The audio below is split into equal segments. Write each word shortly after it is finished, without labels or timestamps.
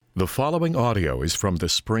The following audio is from the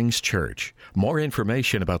Springs Church. More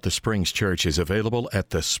information about the Springs Church is available at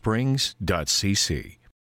thesprings.cc.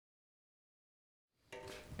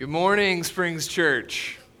 Good morning, Springs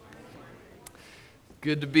Church.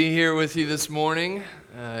 Good to be here with you this morning.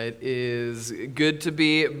 It is good to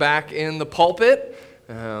be back in the pulpit.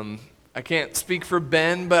 I can't speak for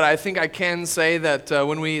Ben, but I think I can say that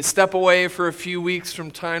when we step away for a few weeks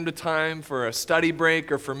from time to time for a study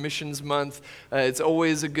break or for Missions Month, it's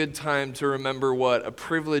always a good time to remember what a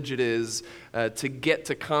privilege it is to get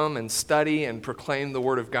to come and study and proclaim the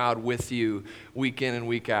Word of God with you week in and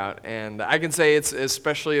week out. And I can say it's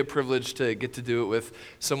especially a privilege to get to do it with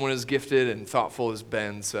someone as gifted and thoughtful as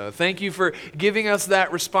Ben. So thank you for giving us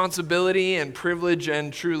that responsibility and privilege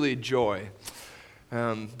and truly joy.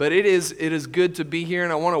 But it is good to be here,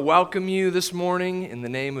 and I want to welcome you this morning in the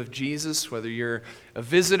name of Jesus, whether you're a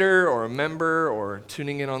visitor or a member or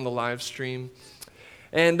tuning in on the live stream.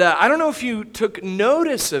 And I don't know if you took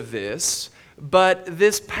notice of this, but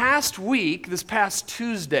this past week, this past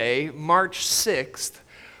Tuesday, March 6th,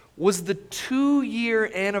 was the 2-year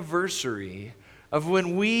anniversary of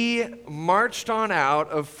when we marched on out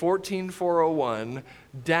of 14401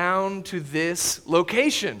 down to this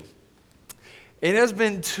location. It has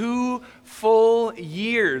been 2 full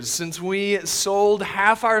years since we sold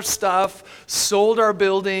half our stuff, sold our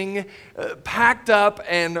building, packed up,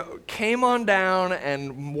 and came on down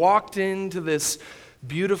and walked into this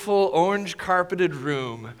beautiful orange carpeted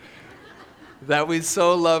room that we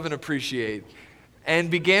so love and appreciate, and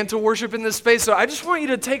began to worship in this space. So I just want you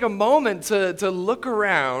to take a moment to look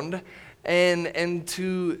around and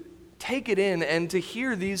to take it in and to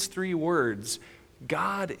hear these 3 words: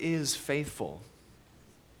 God is faithful.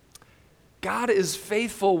 God is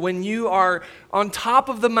faithful when you are on top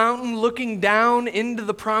of the mountain looking down into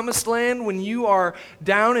the promised land, when you are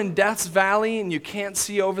down in Death's Valley and you can't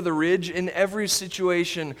see over the ridge. In every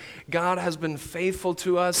situation, God has been faithful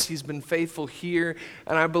to us. He's been faithful here,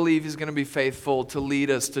 and I believe He's going to be faithful to lead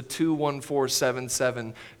us to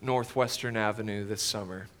 21477 Northwestern Avenue this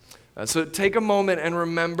summer. So take a moment and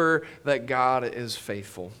remember that God is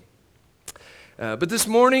faithful. But this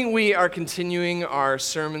morning we are continuing our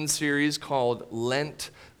sermon series called LENT,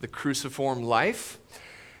 the Cruciform Life.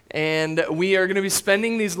 And we are going to be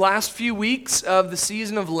spending these last few weeks of the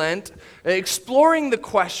season of Lent exploring the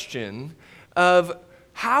question of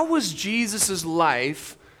how was Jesus'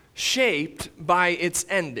 life shaped by its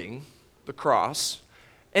ending, the cross,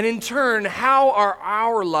 and in turn, how are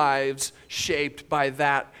our lives shaped by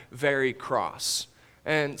that very cross?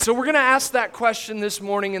 And so we're going to ask that question this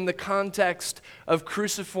morning in the context of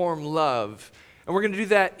Cruciform Love. And we're going to do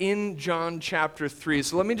that in John chapter 3.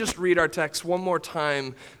 So let me just read our text one more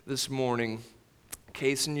time this morning.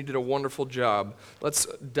 Kason, you did a wonderful job. Let's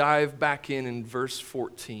dive back in verse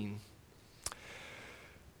 14.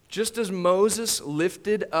 Just as Moses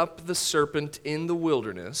lifted up the serpent in the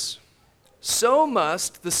wilderness, so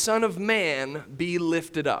must the Son of Man be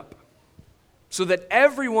lifted up, so that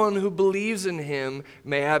everyone who believes in Him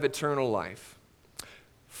may have eternal life.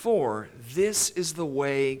 For this is the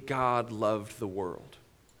way God loved the world.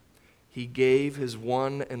 He gave His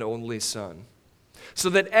one and only Son, so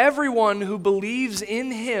that everyone who believes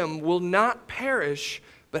in Him will not perish,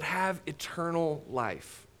 but have eternal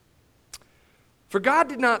life. For God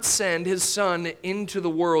did not send His Son into the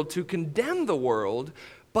world to condemn the world,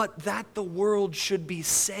 but that the world should be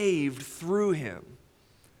saved through Him.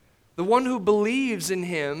 The one who believes in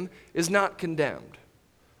Him is not condemned.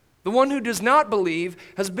 The one who does not believe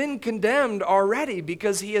has been condemned already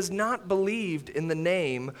because he has not believed in the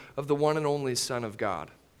name of the one and only Son of God.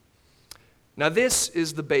 Now this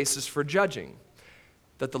is the basis for judging,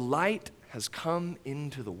 that the light has come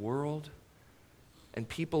into the world, and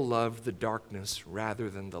people loved the darkness rather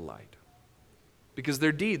than the light, because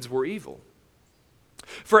their deeds were evil.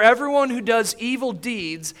 For everyone who does evil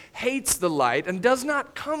deeds hates the light and does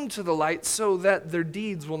not come to the light so that their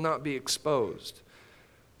deeds will not be exposed.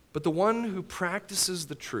 But the one who practices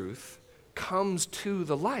the truth comes to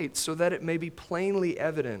the light so that it may be plainly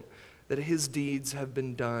evident that his deeds have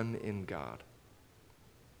been done in God.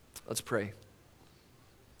 Let's pray.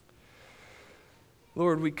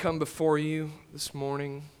 Lord, we come before you this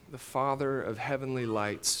morning, the Father of heavenly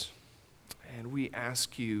lights, and we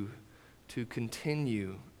ask you to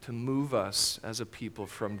continue to move us as a people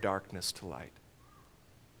from darkness to light.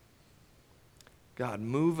 God,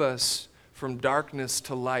 move us from darkness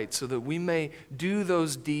to light so that we may do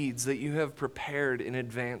those deeds that you have prepared in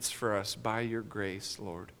advance for us by your grace,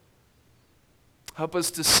 Lord. Help us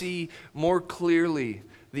to see more clearly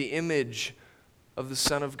the image of the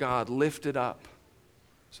Son of God lifted up,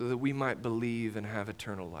 so that we might believe and have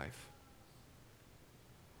eternal life.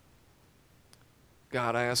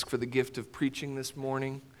 God, I ask for the gift of preaching this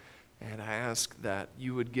morning, and I ask that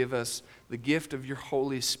you would give us the gift of your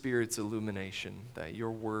Holy Spirit's illumination, that your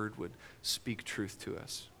word would speak truth to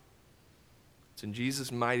us. It's in Jesus'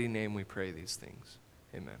 mighty name we pray these things.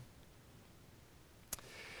 Amen.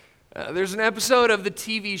 There's an episode of the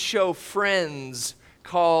TV show Friends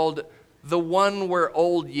called The One Where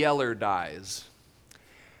Old Yeller Dies.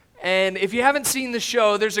 And if you haven't seen the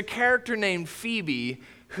show, there's a character named Phoebe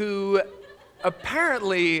who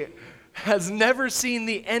apparently has never seen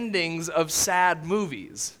the endings of sad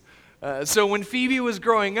movies. So when Phoebe was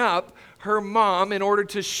growing up, her mom, in order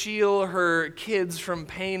to shield her kids from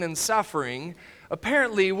pain and suffering,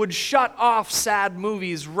 apparently would shut off sad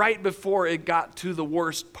movies right before it got to the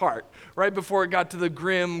worst part, right before it got to the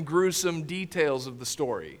grim, gruesome details of the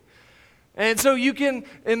story. And so you can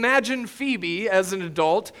imagine Phoebe, as an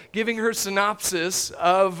adult, giving her synopsis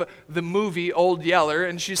of the movie Old Yeller,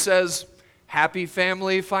 and she says, "Happy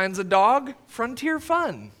family finds a dog, frontier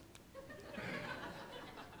fun."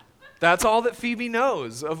 That's all that Phoebe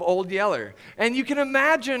knows of Old Yeller. And you can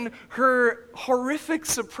imagine her horrific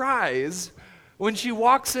surprise when she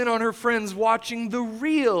walks in on her friends watching the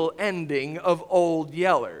real ending of Old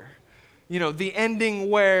Yeller. You know, the ending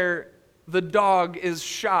where the dog is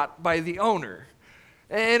shot by the owner.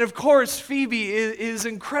 And of course, Phoebe is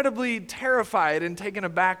incredibly terrified and taken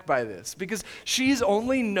aback by this because she's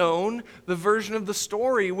only known the version of the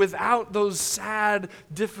story without those sad,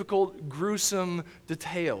 difficult, gruesome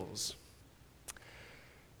details.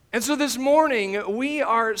 And so this morning, we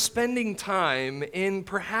are spending time in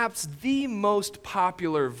perhaps the most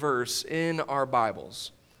popular verse in our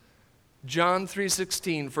Bibles. John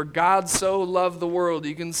 3:16, "For God so loved the world,"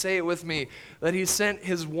 you can say it with me, "that he sent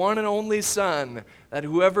his one and only Son, that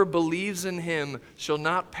whoever believes in him shall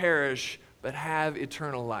not perish, but have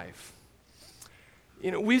eternal life."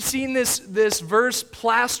 You know, we've seen this verse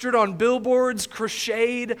plastered on billboards,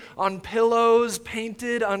 crocheted on pillows,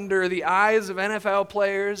 painted under the eyes of NFL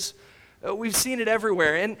players. We've seen it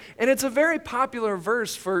everywhere, and it's a very popular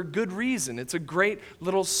verse for good reason. It's a great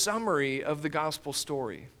little summary of the gospel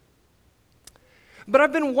story. But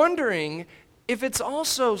I've been wondering if it's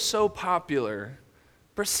also so popular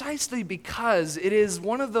precisely because it is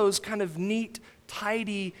one of those kind of neat,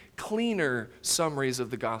 tidy, cleaner summaries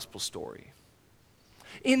of the gospel story.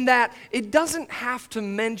 In that it doesn't have to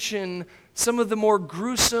mention some of the more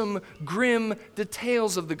gruesome, grim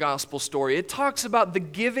details of the gospel story. It talks about the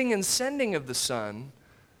giving and sending of the Son,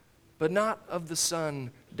 but not of the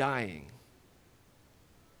Son dying.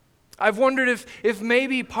 I've wondered if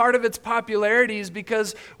maybe part of its popularity is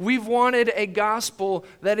because we've wanted a gospel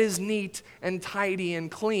that is neat and tidy and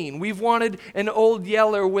clean. We've wanted an Old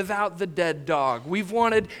Yeller without the dead dog. We've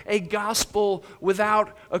wanted a gospel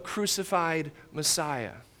without a crucified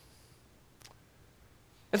Messiah.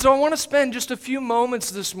 And so I want to spend just a few moments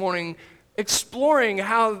this morning exploring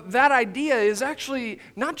how that idea is actually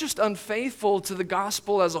not just unfaithful to the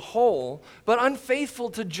gospel as a whole, but unfaithful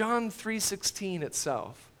to John 3:16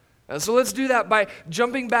 itself. So let's do that by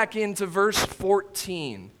jumping back into verse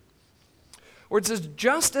 14, where it says,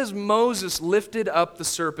 "Just as Moses lifted up the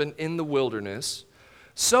serpent in the wilderness,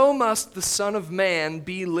 so must the Son of Man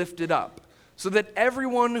be lifted up, so that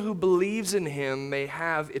everyone who believes in him may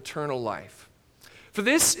have eternal life. For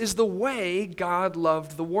this is the way God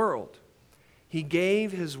loved the world. He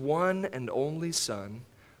gave his one and only Son,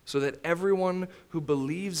 so that everyone who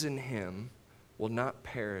believes in him will not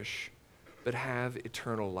perish, but have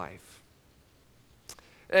eternal life."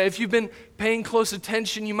 If you've been paying close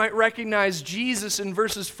attention, you might recognize Jesus in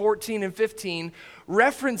verses 14 and 15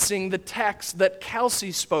 referencing the text that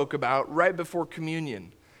Kelsey spoke about right before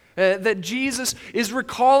communion. That Jesus is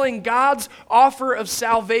recalling God's offer of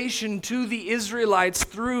salvation to the Israelites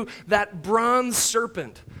through that bronze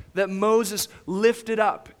serpent that Moses lifted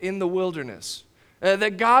up in the wilderness.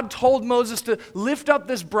 That God told Moses to lift up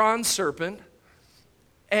this bronze serpent,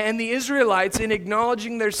 and the Israelites, in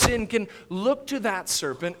acknowledging their sin, can look to that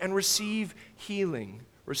serpent and receive healing,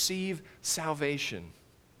 receive salvation.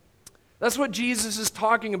 That's what Jesus is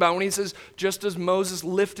talking about when he says, just as Moses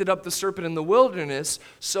lifted up the serpent in the wilderness,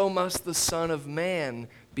 so must the Son of Man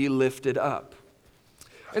be lifted up.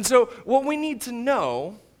 And so what we need to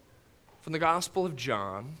know from the Gospel of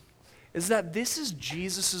John is that this is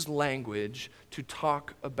Jesus' language to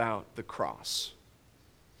talk about the cross.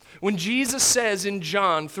 When Jesus says in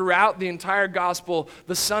John, throughout the entire gospel,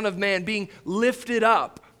 the Son of Man being lifted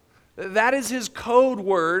up, that is his code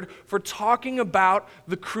word for talking about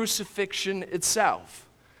the crucifixion itself.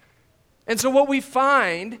 And so what we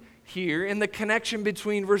find here in the connection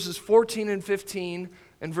between verses 14 and 15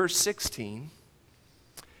 and verse 16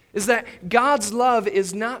 is that God's love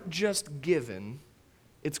is not just given,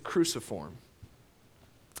 it's cruciform.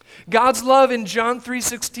 God's love in John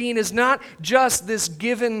 3:16 is not just this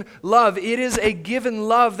given love. It is a given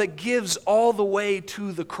love that gives all the way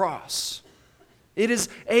to the cross. It is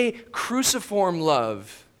a cruciform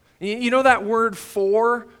love. You know that word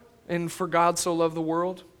 "for" in "for God so loved the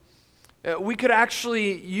world"? We could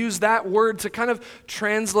actually use that word to kind of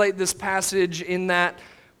translate this passage in that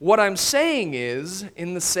what I'm saying is,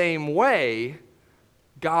 in the same way,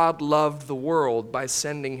 God loved the world by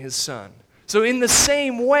sending his Son. So in the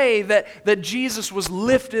same way that Jesus was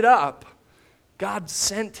lifted up, God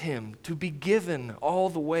sent him to be given all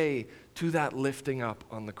the way to that lifting up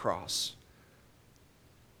on the cross.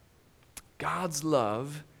 God's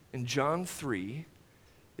love in John 3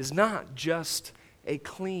 is not just a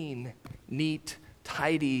clean, neat,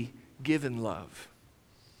 tidy, given love.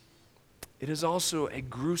 It is also a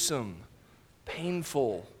gruesome,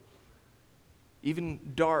 painful, even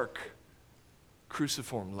dark,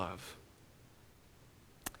 cruciform love.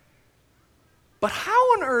 But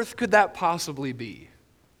how on earth could that possibly be?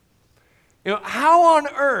 How on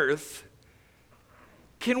earth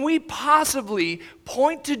can we possibly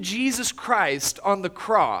point to Jesus Christ on the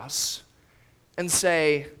cross and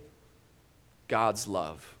say, God's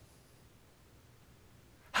love?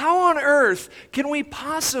 How on earth can we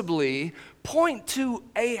possibly point to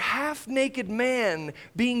a half-naked man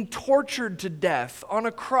being tortured to death on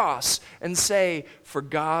a cross and say, for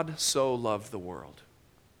God so loved the world?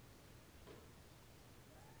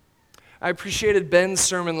 I appreciated Ben's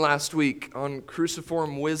sermon last week on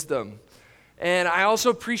cruciform wisdom. And I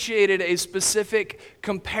also appreciated a specific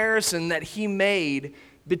comparison that he made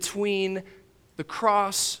between the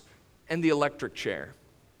cross and the electric chair.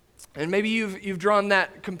 And maybe you've drawn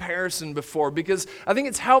that comparison before, because I think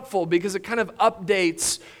it's helpful because it kind of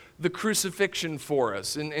updates the crucifixion for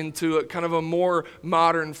us into a kind of a more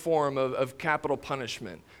modern form of capital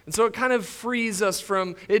punishment. And so it kind of frees us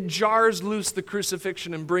from, it jars loose the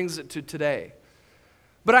crucifixion and brings it to today.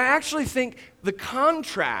 But I actually think the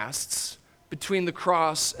contrasts between the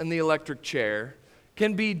cross and the electric chair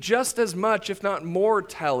can be just as much, if not more,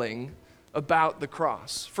 telling about the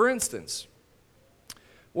cross. For instance,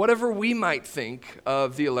 whatever we might think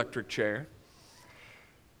of the electric chair,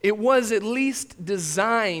 it was at least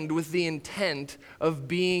designed with the intent of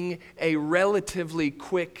being a relatively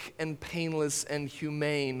quick and painless and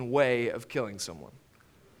humane way of killing someone.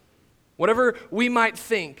 Whatever we might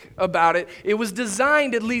think about it, it was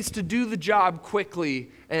designed at least to do the job quickly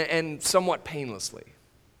and somewhat painlessly.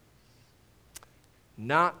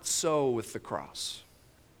 Not so with the cross.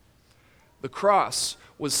 The cross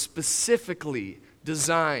was specifically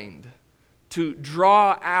designed to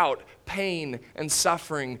draw out pain and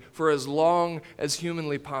suffering for as long as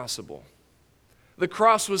humanly possible. The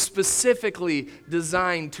cross was specifically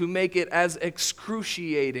designed to make it as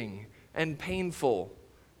excruciating and painful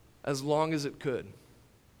as long as it could.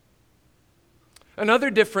 Another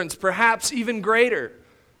difference, perhaps even greater,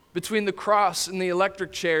 between the cross and the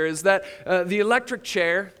electric chair is that the electric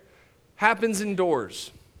chair happens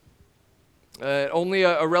indoors. Only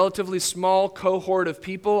a relatively small cohort of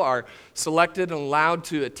people are selected and allowed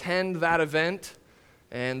to attend that event,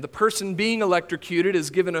 and the person being electrocuted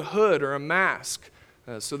is given a hood or a mask,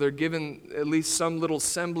 so they're given at least some little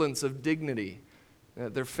semblance of dignity.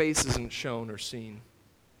 Their face isn't shown or seen.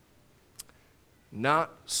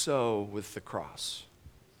 Not so with the cross.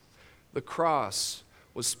 The cross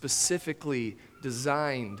was specifically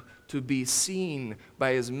designed to be seen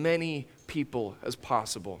by as many people as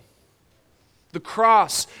possible. The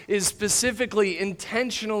cross is specifically,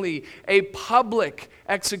 intentionally a public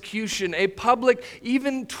execution, a public,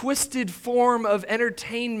 even twisted form of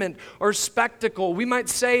entertainment or spectacle. We might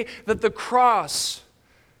say that the cross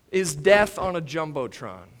is death on a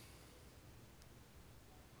jumbotron.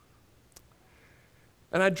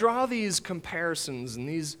 And I draw these comparisons and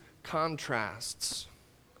these contrasts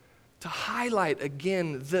to highlight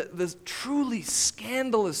again the truly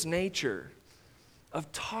scandalous nature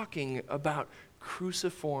of talking about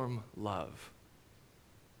cruciform love.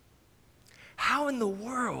 How in the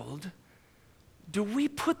world do we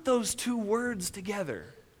put those two words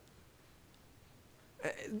together?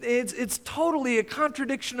 It's totally a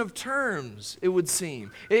contradiction of terms, it would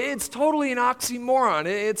seem. It's totally an oxymoron.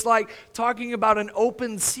 It's like talking about an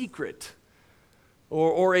open secret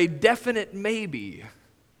or a definite maybe,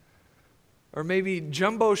 or maybe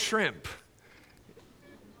jumbo shrimp.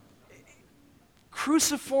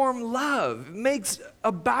 Cruciform love makes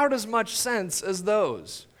about as much sense as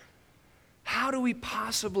those. How do we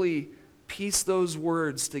possibly piece those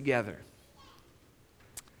words together?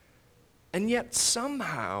 And yet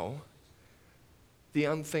somehow the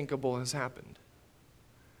unthinkable has happened.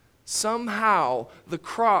 Somehow the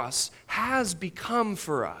cross has become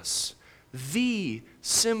for us the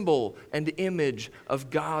symbol and image of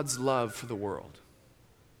God's love for the world.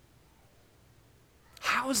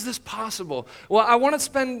 How is this possible? Well, I want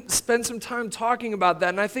to spend some time talking about that,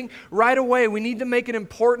 and I think right away we need to make an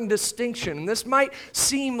important distinction. And this might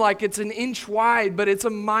seem like it's an inch wide, but it's a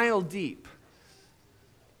mile deep.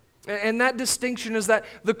 And that distinction is that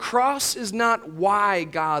the cross is not why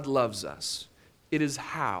God loves us, it is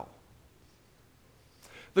how.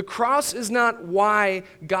 The cross is not why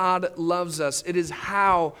God loves us, it is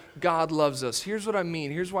how God loves us. Here's what I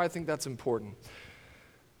mean. Here's why I think that's important.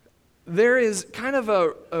 There is kind of a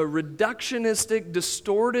reductionistic,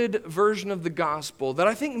 distorted version of the gospel that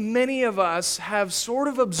I think many of us have sort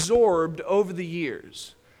of absorbed over the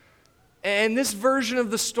years. And this version of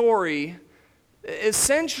the story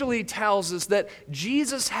essentially tells us that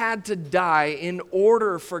Jesus had to die in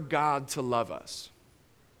order for God to love us.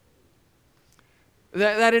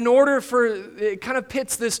 That in order for, it kind of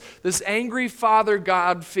pits this angry Father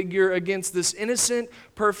God figure against this innocent,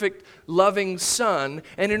 perfect, loving Son.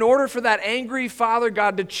 And in order for that angry Father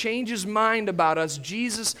God to change his mind about us,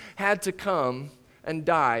 Jesus had to come and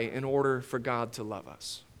die in order for God to love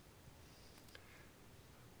us.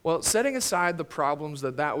 Well, setting aside the problems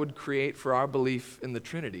that would create for our belief in the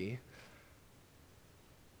Trinity,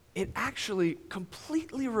 it actually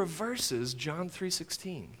completely reverses John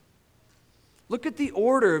 3:16. Look at the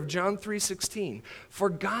order of John 3:16. For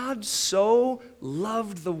God so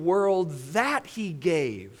loved the world that he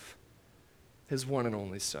gave his one and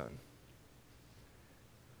only Son.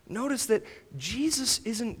 Notice that Jesus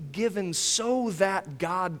isn't given so that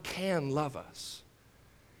God can love us.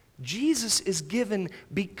 Jesus is given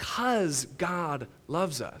because God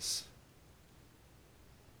loves us.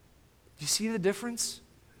 Do you see the difference?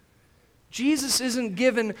 Jesus isn't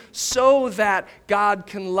given so that God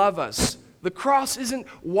can love us. The cross isn't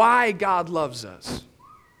why God loves us.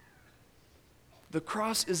 The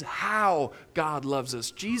cross is how God loves us.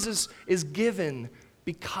 Jesus is given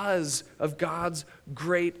because of God's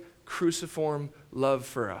great cruciform love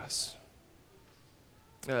for us.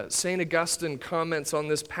 St. Augustine comments on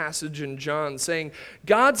this passage in John, saying,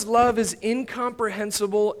 God's love is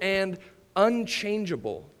incomprehensible and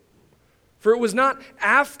unchangeable. For it was not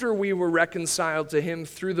after we were reconciled to him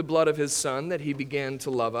through the blood of his Son that he began to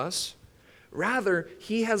love us. Rather,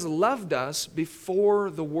 he has loved us before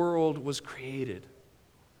the world was created.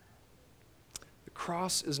 The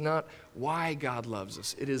cross is not why God loves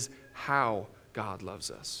us. It is how God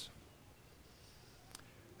loves us.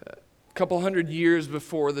 A couple hundred years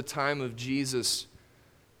before the time of Jesus,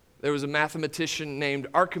 there was a mathematician named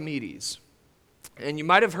Archimedes. And you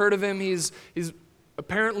might have heard of him. He's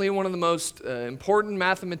apparently one of the most important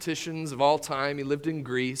mathematicians of all time. He lived in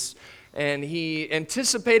Greece. And he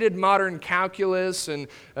anticipated modern calculus and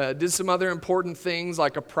did some other important things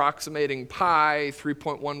like approximating pi,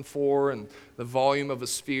 3.14, and the volume of a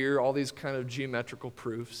sphere, all these kind of geometrical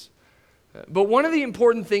proofs. But one of the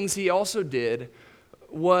important things he also did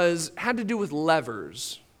had to do with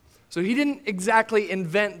levers. So he didn't exactly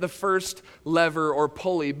invent the first lever or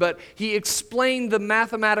pulley, but he explained the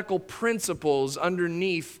mathematical principles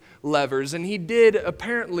underneath levers, and he did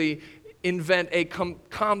apparently invent a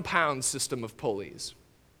compound system of pulleys.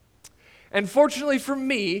 And fortunately for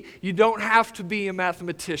me, you don't have to be a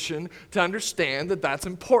mathematician to understand that that's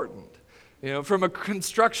important. You know, from a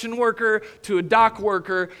construction worker to a dock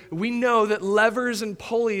worker, we know that levers and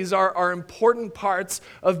pulleys are important parts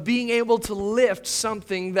of being able to lift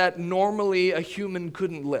something that normally a human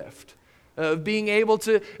couldn't lift. Of being able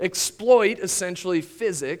to exploit, essentially,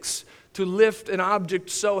 physics to lift an object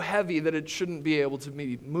so heavy that it shouldn't be able to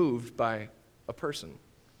be moved by a person.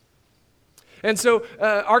 And so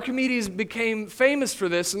Archimedes became famous for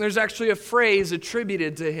this, and there's actually a phrase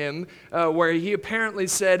attributed to him where he apparently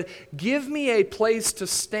said, "Give me a place to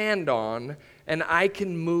stand on, and I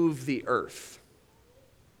can move the earth."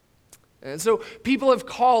 And so people have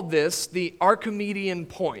called this the Archimedean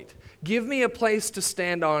point. Give me a place to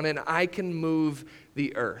stand on, and I can move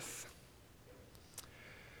the earth.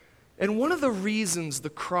 And one of the reasons the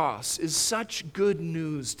cross is such good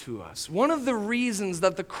news to us, one of the reasons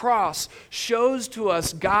that the cross shows to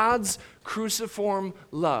us God's cruciform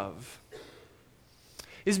love,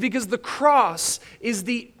 is because the cross is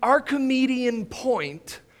the Archimedean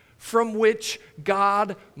point from which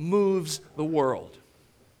God moves the world.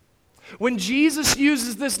 When Jesus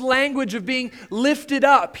uses this language of being lifted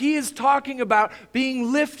up, he is talking about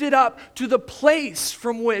being lifted up to the place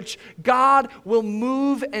from which God will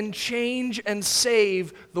move and change and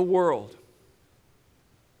save the world.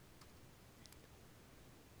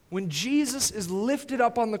 When Jesus is lifted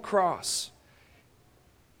up on the cross,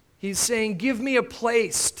 he's saying, give me a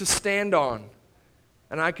place to stand on,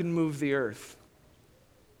 and I can move the earth.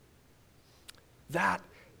 That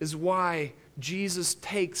is why Jesus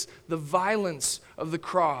takes the violence of the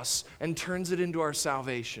cross and turns it into our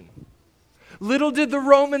salvation. Little did the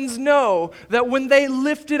Romans know that when they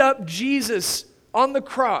lifted up Jesus on the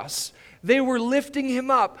cross, they were lifting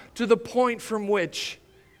him up to the point from which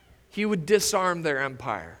he would disarm their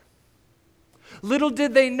empire. Little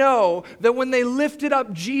did they know that when they lifted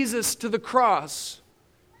up Jesus to the cross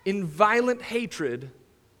in violent hatred,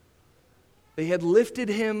 they had lifted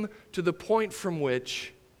him to the point from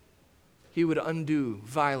which he would undo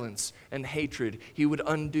violence and hatred. He would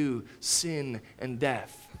undo sin and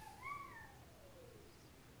death.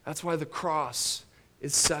 That's why the cross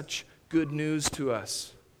is such good news to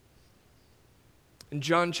us. In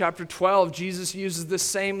John chapter 12, Jesus uses this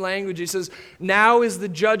same language. He says, now is the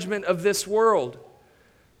judgment of this world.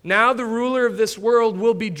 Now the ruler of this world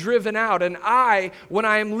will be driven out, and I, when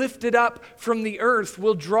I am lifted up from the earth,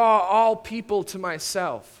 will draw all people to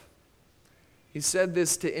myself. He said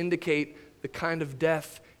this to indicate the kind of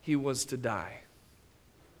death he was to die.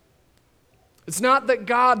 It's not that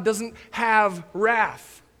God doesn't have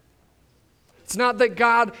wrath. It's not that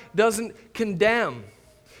God doesn't condemn.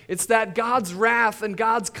 It's that God's wrath and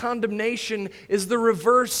God's condemnation is the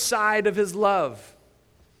reverse side of his love.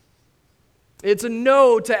 It's a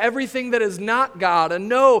no to everything that is not God, a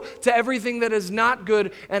no to everything that is not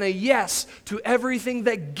good, and a yes to everything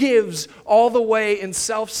that gives all the way in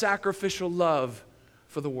self-sacrificial love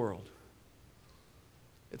for the world.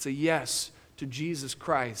 It's a yes to Jesus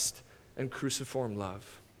Christ and cruciform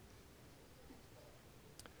love.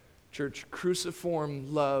 Church,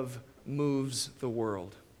 cruciform love moves the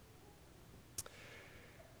world.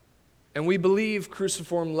 And we believe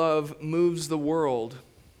cruciform love moves the world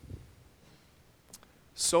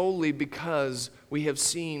solely because we have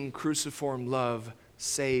seen cruciform love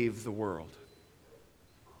save the world.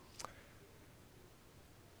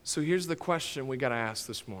 So here's the question we got to ask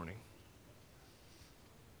this morning.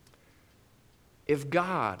 If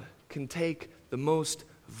God can take the most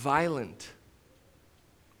violent,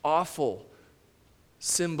 awful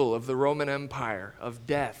symbol of the Roman Empire of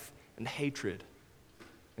death and hatred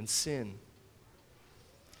and sin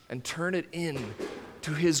and turn it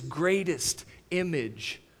into his greatest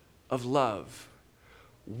image of love,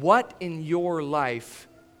 what in your life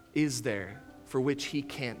is there for which he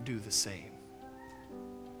can't do the same?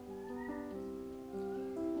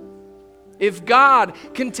 If God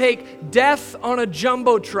can take death on a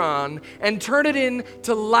jumbotron and turn it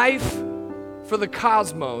into life for the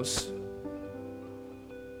cosmos,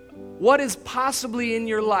 what is possibly in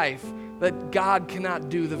your life that God cannot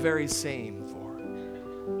do the very same for?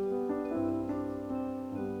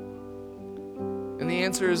 And the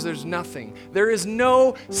answer is there's nothing. There is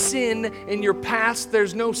no sin in your past.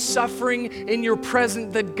 There's no suffering in your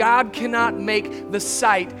present that God cannot make the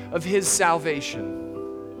sight of his salvation.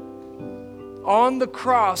 On the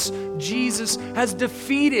cross, Jesus has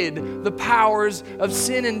defeated the powers of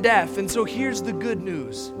sin and death. And so here's the good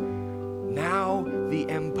news. Now the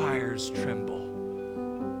empires tremble.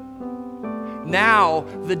 Now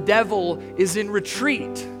the devil is in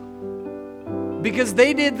retreat because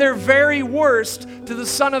they did their very worst to the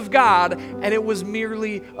Son of God, and it was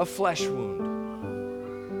merely a flesh wound.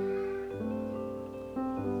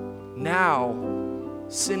 Now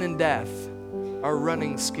sin and death are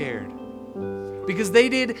running scared because they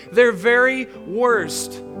did their very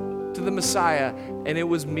worst to the Messiah, and it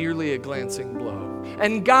was merely a glancing blow.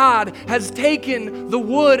 And God has taken the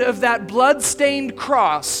wood of that blood-stained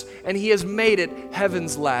cross and he has made it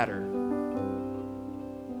heaven's ladder.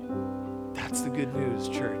 That's the good news,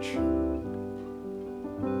 church.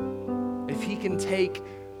 If he can take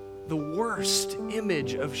the worst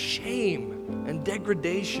image of shame and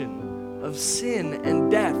degradation, of sin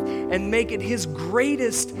and death, and make it his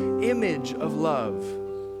greatest image of love,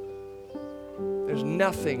 there's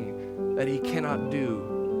nothing that he cannot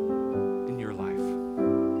do in your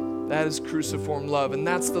life. That is cruciform love, and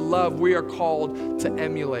that's the love we are called to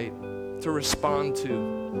emulate, to respond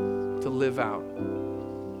to live out.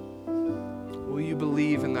 Will you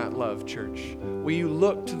believe in that love, church? Will you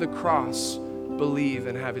look to the cross, believe,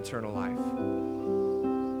 and have eternal life?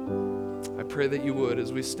 I pray that you would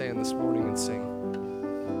as we stand this morning and sing.